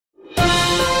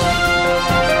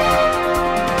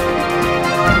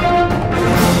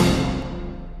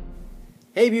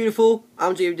Hey beautiful,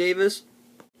 I'm James Davis.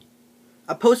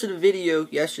 I posted a video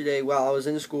yesterday while I was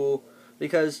in school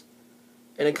because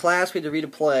in a class we had to read a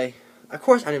play. Of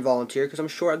course I didn't volunteer because I'm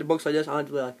short at the books like this. I had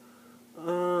to be like,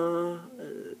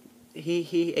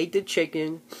 he ate the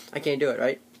chicken. I can't do it,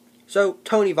 right? So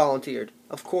Tony volunteered.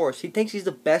 Of course, he thinks he's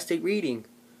the best at reading.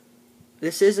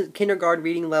 This isn't kindergarten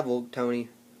reading level, Tony.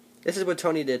 This is what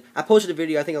Tony did. I posted a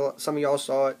video. I think some of y'all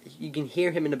saw it. You can hear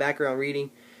him in the background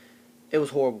reading. It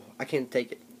was horrible. I can't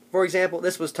take it. For example,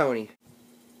 this was Tony.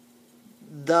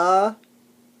 The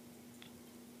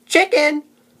chicken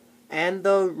and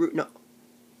the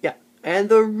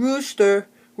rooster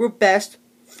were best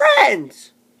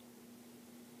friends.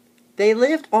 They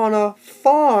lived on a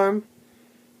farm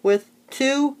with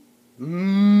two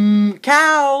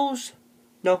cows.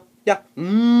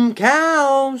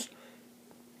 Cows.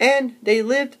 And they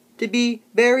lived to be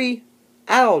very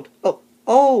old.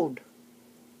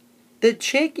 The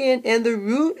chicken and the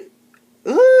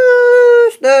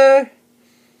rooster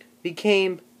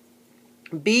became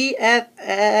BFFs.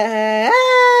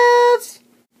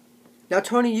 Now,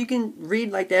 Tony, you can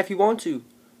read like that if you want to.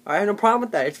 I have no problem with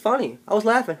that. It's funny. I was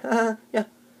laughing. Yeah.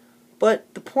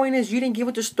 But the point is, you didn't get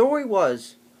what the story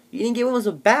was. You didn't get what it was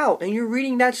about, and you're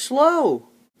reading that slow.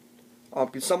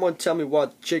 Can someone tell me why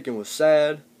the chicken was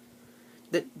sad?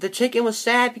 The chicken was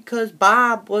sad because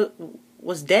Bob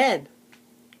was dead.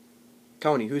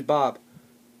 Tony, who's Bob?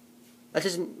 That's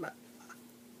just...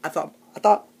 I thought...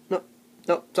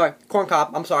 No, sorry. Corn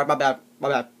cob. I'm sorry. My bad.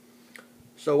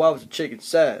 So why was the chicken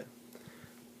sad?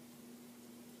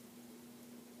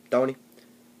 Tony?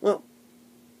 Well,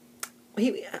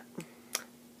 I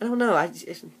don't know.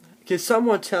 Can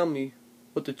someone tell me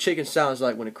what the chicken sounds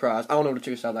like when it cries? I don't know what the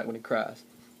chicken sounds like when it cries.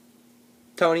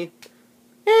 Tony?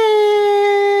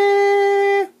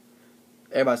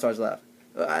 Everybody starts laughing.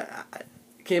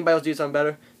 Can anybody else do something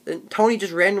better? Then Tony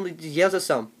just randomly yells at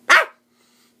some. Ah!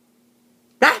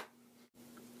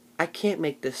 I can't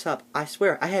make this up. I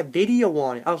swear. I have video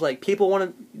on it. I was like, people are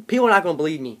not gonna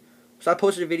believe me. So I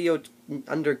posted a video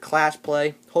under class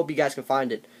play. Hope you guys can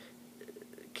find it.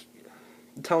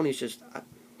 Tony's just...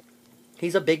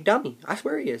 he's a big dummy. I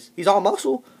swear he is. He's all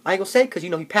muscle. I ain't gonna say it because,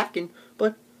 he's packing.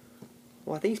 But,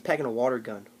 well, I think he's packing a water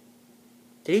gun.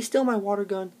 Did he steal my water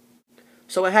gun?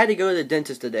 So I had to go to the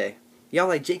dentist today. Y'all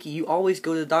like, Jakey, you always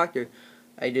go to the doctor.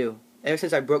 I do. Ever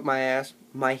since I broke my ass,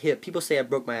 my hip. People say I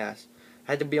broke my ass.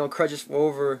 I had to be on crutches for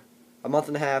over a month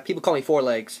and a half. People call me 4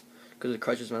 legs because of the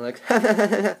crutches in my legs.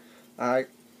 Alright.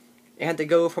 I had to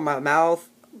go for my mouth.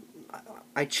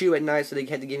 I chew at night, so they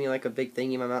had to give me like a big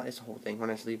thing in my mouth. It's a whole thing when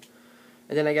I sleep.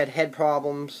 And then I got head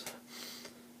problems.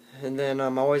 And then I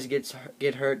always get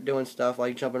hurt doing stuff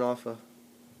like jumping off a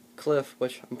cliff,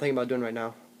 which I'm thinking about doing right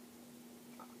now.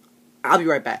 I'll be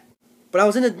right back. But I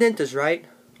was in the dentist, right?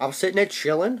 I was sitting there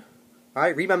chilling.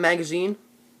 Alright, read my magazine.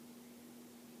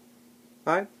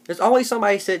 Alright? There's always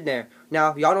somebody sitting there.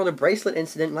 Now, y'all know the bracelet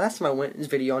incident. Last time I went, there's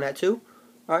video on that too.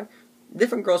 Alright?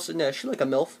 Different girl sitting there. She looked like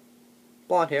a MILF.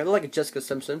 Blonde hair. Looked like a Jessica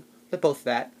Simpson. They're both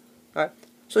fat. Alright?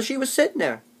 So she was sitting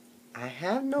there. I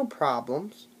have no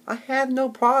problems.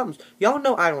 Y'all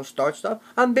know I don't start stuff.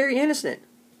 I'm very innocent.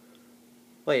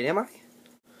 Wait, am I?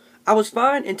 I was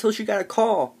fine until she got a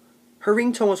call. Her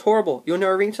ringtone was horrible. You know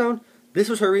her ringtone? This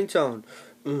was her ringtone.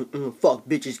 Fuck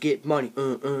bitches get money.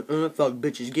 Fuck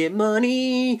bitches get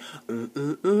money.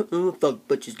 Fuck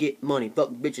bitches get money.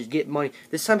 Fuck bitches get money.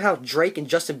 This somehow Drake and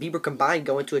Justin Bieber combined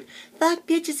go into it. Fuck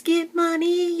bitches get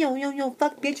money. Yo.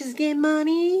 Fuck bitches get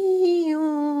money.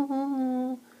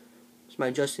 It's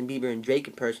my Justin Bieber and Drake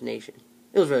impersonation.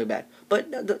 It was really bad. But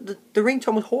the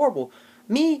ringtone was horrible.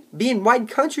 Me, being white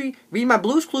country, reading my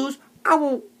Blue's Clues, I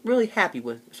wasn't really happy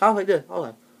with it. So I was like this. I was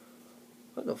like,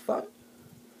 what the fuck?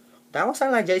 That don't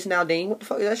sound like Jason Aldean. What the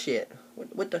fuck is that shit?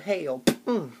 What the hell?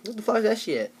 What the fuck is that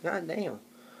shit? God damn.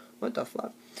 What the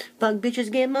fuck? Fuck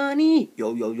bitches get money.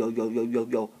 Yo.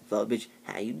 Fuck bitch.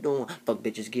 How you doing? Fuck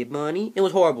bitches get money. It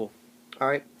was horrible.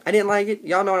 Alright? I didn't like it.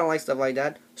 Y'all know I don't like stuff like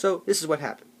that. So, this is what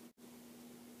happened.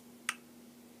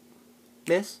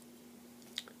 Miss?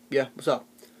 Yeah, what's up?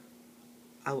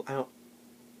 I don't...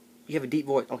 You have a deep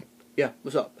voice. Okay. Yeah,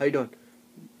 what's up? How you doing?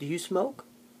 Do you smoke?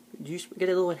 Do you get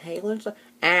a little inhaler and stuff?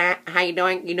 How you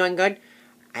doing? You doing good?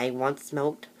 I once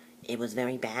smoked. It was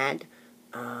very bad.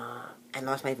 I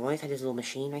lost my voice. I had this little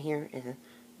machine right here.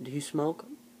 Do you smoke?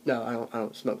 No, I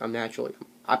don't smoke. I'm naturally...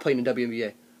 I played in the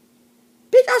WNBA.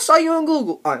 Bitch, I saw you on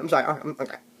Google. Alright, I'm sorry.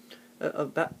 Okay.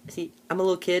 See, I'm a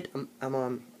little kid. I'm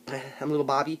a little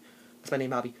Bobby. That's my name,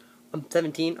 Bobby. I'm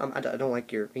 17. I don't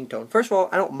like your ringtone. First of all,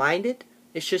 I don't mind it.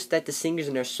 It's just that the singers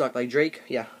in there suck. Like Drake,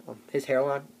 yeah, his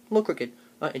hairline, a little crooked.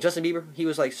 And Justin Bieber, he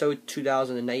was like so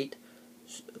 2008.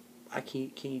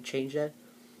 Can you change that?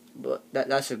 But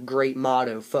that's a great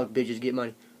motto. Fuck bitches, get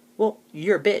money. Well,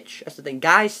 you're a bitch. That's the thing.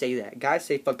 Guys say that. Guys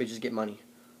say fuck bitches, get money.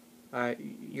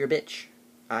 You're a bitch.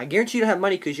 I guarantee you don't have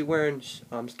money because you're wearing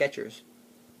Skechers.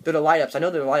 They're the light ups. I know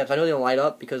they're the light ups. I know they don't light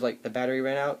up because like the battery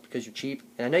ran out because you're cheap.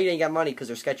 And I know you ain't got money because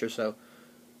they're Skechers. So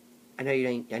I know you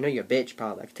ain't. I know you're a bitch.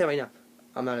 Probably. I can tell right now.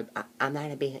 I'm not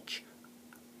a bitch.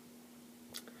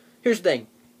 Here's the thing.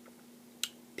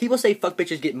 People say fuck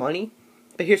bitches, get money.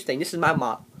 But here's the thing. This is my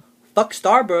motto. Fuck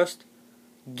Starburst,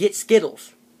 get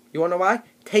Skittles. You wanna know why?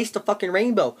 Taste the fucking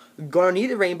rainbow. You're gonna need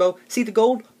the rainbow. See the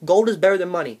gold? Gold is better than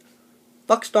money.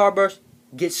 Fuck Starburst,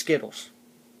 get Skittles.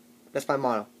 That's my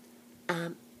motto.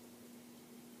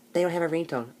 They don't have a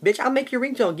ringtone. Bitch, I'll make your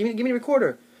ringtone. Give me the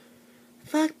recorder.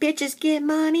 Fuck bitches, get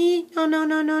money.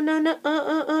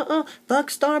 No. Fuck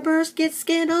Starburst, get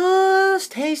Skittles.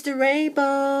 Taste the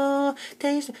rainbow.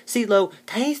 Taste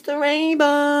the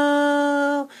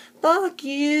rainbow. Fuck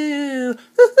you.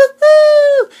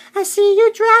 I see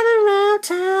you driving around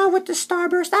town with the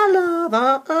Starburst I love.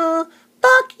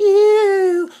 Fuck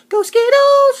you. Go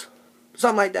Skittles.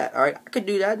 Something like that. Alright, I could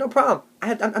do that. No problem.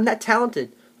 I'm that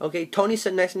talented. Okay, Tony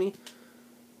sitting next to me.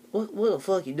 What the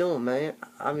fuck you doing, man?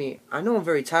 I mean, I know I'm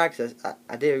very tired because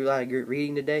I did a lot of good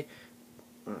reading today.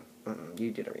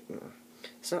 You did a reading.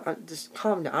 So just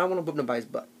calm down. I don't want to whip nobody's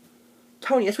butt.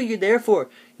 Tony, that's what you're there for.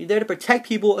 You're there to protect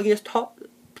people against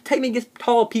protect me against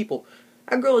tall people.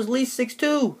 That girl is at least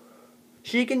 6'2".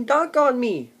 She can dunk on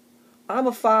me. I'm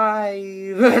a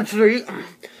 5'3".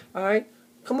 Alright?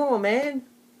 Come on, man.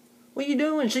 What are you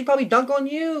doing? She probably dunk on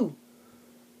you.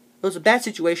 It was a bad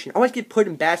situation. I always get put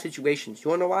in bad situations. You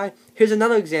wanna know why? Here's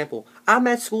another example. I'm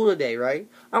at school today, right?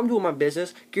 I'm doing my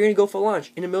business, getting to go for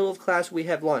lunch. In the middle of class, we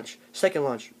have lunch. Second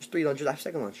lunch. There's 3 lunches. I have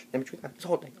second lunch. In between, this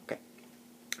whole thing. Okay.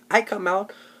 I come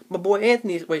out. My boy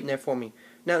Anthony is waiting there for me.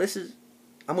 Now,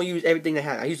 I'm gonna use everything they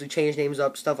have. I usually change names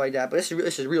up, stuff like that. But this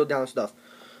is real down stuff.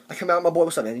 I come out. My boy,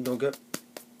 what's up, man? You doing good?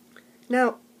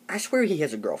 Now, I swear he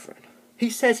has a girlfriend.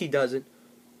 He says he doesn't,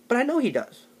 but I know he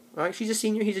does. All right? She's a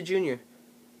senior. He's a junior.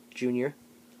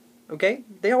 Okay?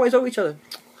 They always owe each other.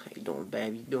 How you doing,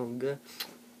 babe? You doing good?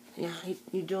 Yeah,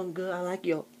 you doing good? I like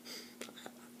your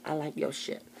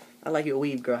shit. I like your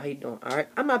weave, girl. How you doing? Alright?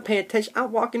 I'm not paying attention.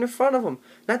 I'm walking in front of them.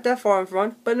 Not that far in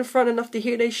front, but in front enough to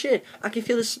hear their shit. I can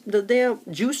feel the damn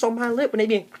juice on my lip when they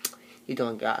be, you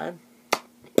doing good?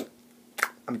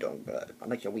 I'm doing good. I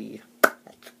like your weave.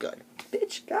 That's good.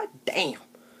 Bitch, god damn.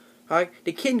 Alright?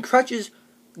 The kid in crutches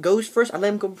goes first. I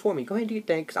let him go before me. Go ahead and do your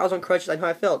thing. Because I was on crutches. I know how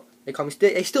I felt.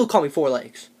 They still call me 4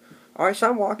 legs. Alright, so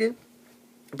I'm walking.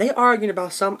 They arguing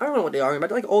about something. I don't know what they arguing about.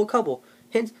 They're like an old couple.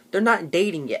 Hence, they're not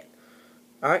dating yet.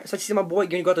 Alright, so I see my boy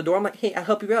going to go out the door. I'm like, hey, I'll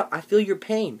help you out. I feel your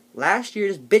pain. Last year,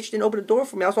 this bitch didn't open the door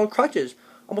for me. I was on crutches.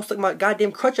 Almost like my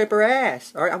goddamn crutch up her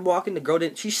ass. Alright, I'm walking. The girl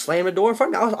didn't. She slammed the door in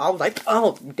front of me. I was like,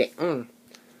 oh, damn.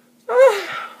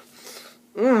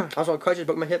 I was on crutches,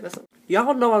 broke my hip.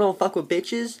 Y'all know I don't fuck with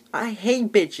bitches. I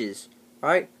hate bitches.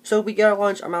 Alright? So we get our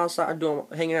lunch. I'm outside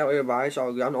hanging out with everybody. So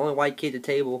I'm the only white kid at the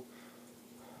table.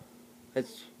 I'm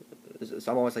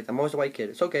always a white kid.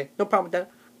 It's okay. No problem with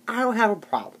that. I don't have a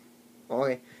problem.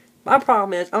 Okay? My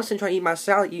problem is, I'm sitting trying to eat my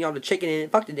salad, eating all the chicken in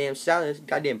it. Fuck the damn salad. It's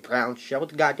goddamn brown shell with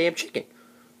the goddamn chicken.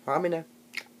 I'm in there.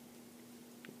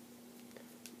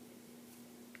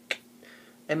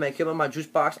 And man, I came out my juice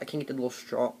box. I can't get the little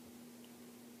straw.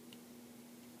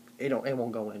 It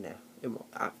won't go in there. It won't.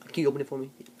 Can you open it for me?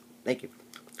 Thank you.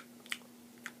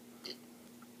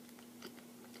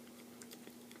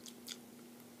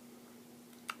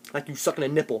 Like you sucking a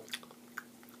nipple.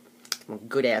 I'm a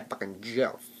good ass fucking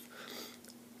jealous.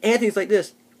 Anthony's like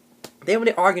this. Then when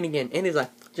they're arguing again, Anthony's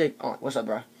like, Jake, oh, what's up,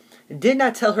 bro? Didn't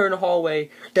I tell her in the hallway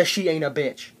that she ain't a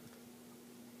bitch?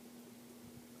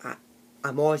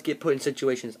 I'm always get put in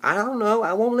situations. I don't know.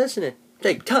 I won't listen to.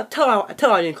 Jake, tell her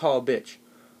I didn't call her a bitch.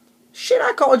 Shit,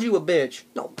 I called you a bitch.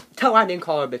 No, tell her I didn't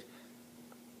call her a bitch.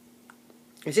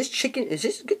 Is this chicken? Is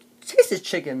this good? Taste this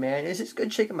chicken, man. Is this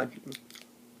good chicken?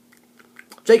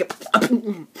 Jacob.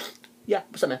 Yeah,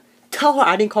 what's up, man? Tell her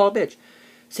I didn't call her a bitch.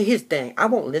 See, here's the thing. I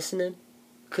won't listen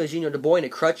because, the boy in the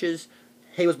crutches,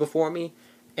 he was before me.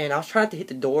 And I was trying to hit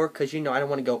the door because, I don't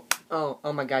want to go,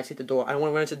 oh my God, hit the door. I don't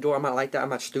want to run into the door. I'm not like that. I'm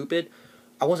not stupid.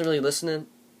 I wasn't really listening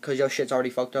because your shit's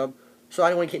already fucked up. So I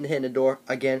didn't want to get hit in the door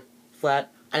again,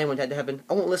 flat. I didn't want that to happen.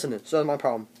 I won't listen. So that's my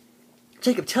problem.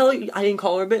 Jacob, tell her I didn't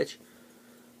call her a bitch.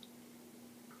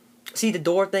 See, the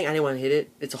door thing, I didn't want to hit it.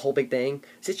 It's a whole big thing.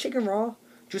 Is it chicken raw?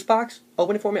 Juice box?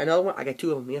 Open it for me. Another one? I got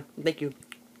 2 of them. Yeah, thank you.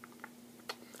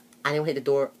 I didn't hit the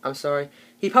door. I'm sorry.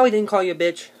 He probably didn't call you a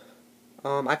bitch.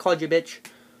 I called you a bitch.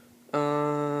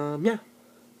 Yeah.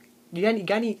 You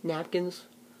got any napkins?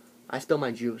 I spill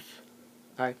my juice.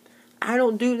 Alright? I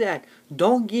don't do that.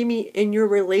 Don't get me in your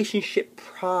relationship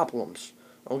problems.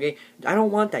 Okay? I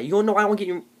don't want that. You don't know I don't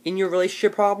get in your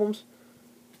relationship problems?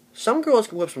 Some girls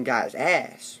can whip some guy's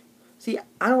ass. See,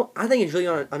 I think it's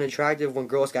really unattractive when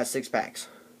girls got six packs.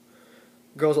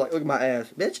 Girls are like, look at my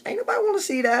ass. Bitch, ain't nobody want to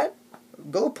see that.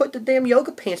 Go put the damn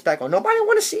yoga pants back on. Nobody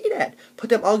want to see that. Put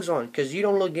them Uggs on, because you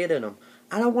don't look good in them.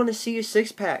 I don't want to see your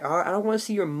six pack. Alright? I don't want to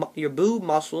see your boob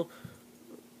muscle.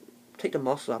 Take the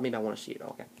muscle out. Maybe I want to see it.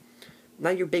 Okay.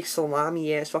 Not your big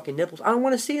salami ass fucking nipples. I don't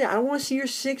want to see that. I don't want to see your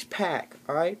six pack.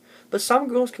 Alright? But some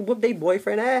girls can whip their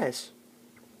boyfriend ass.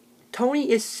 Tony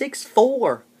is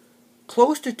 6'4",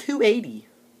 close to 280.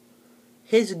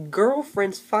 His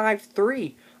girlfriend's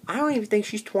 5'3". I don't even think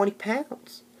she's 20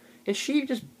 pounds. And she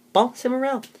just bumps him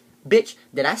around. Bitch,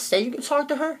 did I say you can talk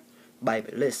to her?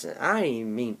 Baby, listen, I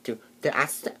didn't mean to. Did I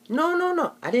say?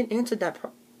 No. I didn't answer that.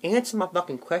 Answer my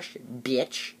fucking question,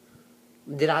 bitch.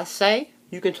 Did I say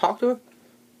you can talk to her?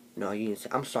 No, you didn't say.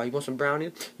 I'm sorry, you want some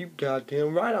brownies? You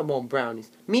goddamn right I want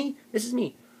brownies. Me? This is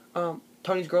me.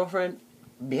 Tony's girlfriend,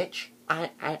 bitch. I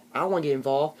don't want to get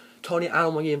involved. Tony, I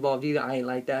don't want to get involved either. I ain't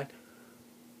like that.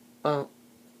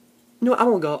 No, I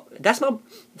won't go. Is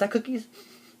that cookies?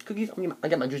 Cookies? I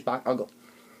got my juice box. I'll go.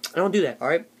 I don't do that,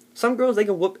 alright? Some girls, they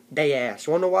can whoop their ass.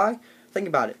 You wanna know why? Think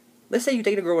about it. Let's say you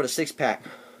date a girl with a six-pack.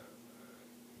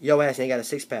 Yo ass ain't got a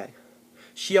six-pack.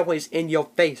 She always in your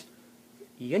face.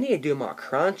 You need to do more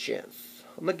crunches.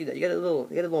 Look at that. You got a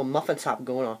little muffin top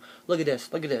going on. Look at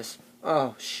this. Look at this.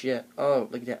 Oh, shit. Oh,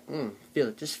 look at that. Feel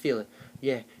it. Just feel it.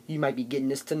 Yeah, you might be getting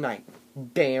this tonight.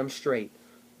 Damn straight.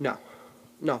 No.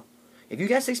 If you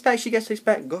got six-pack, she got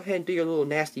six-pack, go ahead and do your little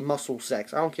nasty muscle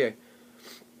sex. I don't care.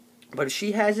 But if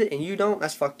she has it and you don't,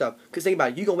 that's fucked up. Because think about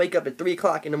it. You going to wake up at 3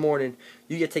 o'clock in the morning.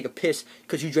 You get to take a piss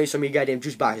because you drank so many goddamn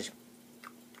juice boxes.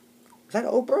 Is that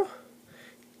Oprah?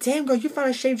 Damn, girl, you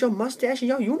finally shaved your mustache and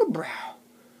your unibrow.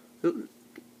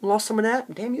 Lost some of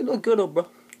that? Damn, you look good, Oprah.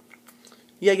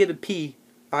 You got to get a pee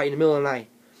in the middle of the night.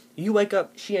 You wake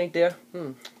up, she ain't there.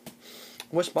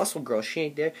 Where's Muscle Girl? She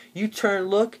ain't there. You turn,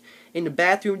 look, in the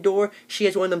bathroom door, she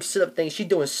has one of them sit-up things. She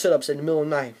doing sit-ups in the middle of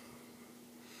the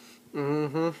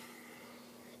night.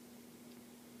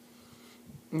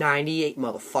 98,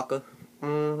 motherfucker.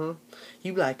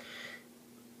 You like,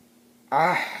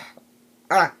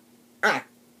 damn,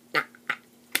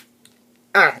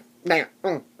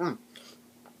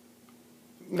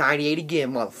 98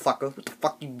 again, motherfucker. What the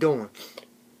fuck you doing?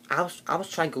 I was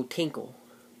trying to go tinkle.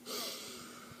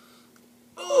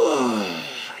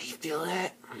 You feel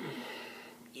that?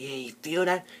 Yeah, you feel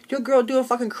that? Your girl doing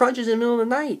fucking crunches in the middle of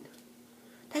the night.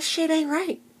 That shit ain't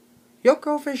right. Your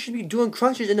girlfriend should be doing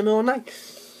crunches in the middle of the night.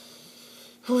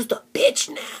 Who's the bitch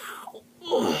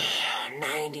now?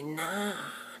 99.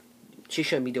 She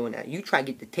shouldn't be doing that. You try to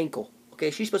get the tinkle. Okay,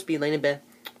 she's supposed to be laying in bed.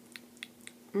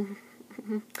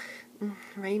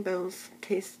 Rainbows.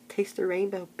 Taste the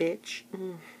rainbow, bitch.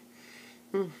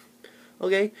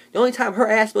 Okay? The only time her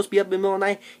ass is supposed to be up in the middle of the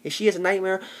night is she has a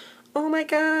nightmare. Oh my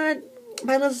god,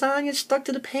 my lasagna stuck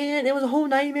to the pan. It was a whole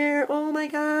nightmare. Oh my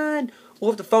god.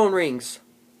 Or if the phone rings.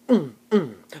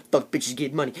 Fuck bitches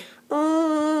get money.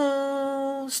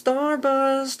 Oh,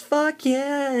 Starburst. Fuck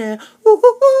yeah.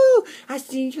 Ooh, I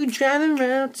see you driving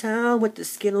around town with the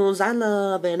Skittles I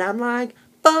love. And I'm like,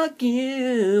 fuck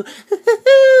you.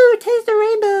 Taste the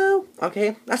rainbow.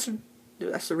 Okay? That's the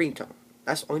ringtone.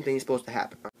 That's the only thing that's supposed to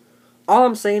happen. All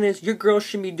I'm saying is your girl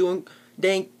shouldn't be doing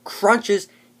dang crunches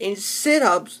and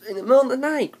sit-ups in the middle of the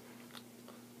night.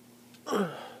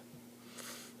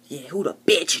 Yeah, who the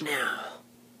bitch now?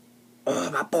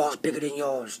 Oh, my ball's bigger than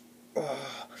yours.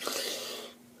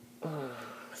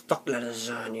 Fuck that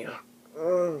lasagna.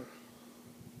 Oh,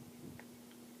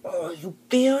 you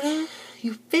feel that?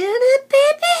 You feel that,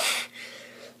 baby?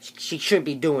 She shouldn't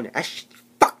be doing it. That's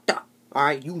fucked up.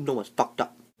 Alright, you know it's fucked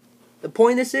up. The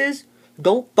point of this is,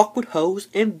 don't fuck with hoes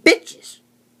and bitches.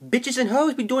 Bitches and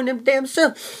hoes be doing them damn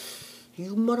stuff.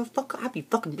 You motherfucker, I be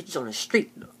fucking bitches on the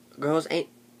street. Girls ain't,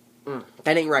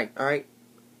 that ain't right, alright?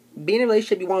 Be in a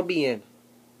relationship you want to be in.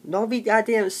 Don't be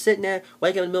goddamn sitting there,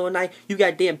 waking up in the middle of the night, you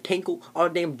got damn tinkle, all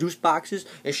the damn juice boxes,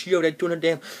 and she over there doing her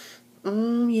damn,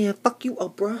 yeah, fuck you,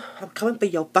 Oprah. I'm coming for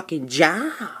your fucking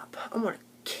job. I'm gonna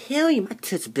kill you. My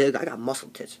tits are big. I got muscle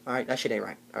tits. Alright, that shit ain't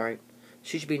right, alright?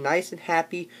 She should be nice and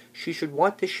happy. She should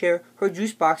want to share her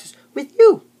juice boxes with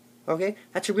you. Okay?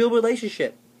 That's a real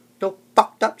relationship. No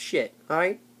fucked up shit.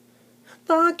 Alright?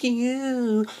 Fuck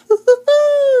you.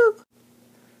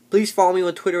 Please follow me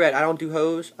on Twitter at I don't do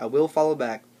hoes. I will follow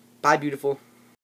back. Bye, beautiful.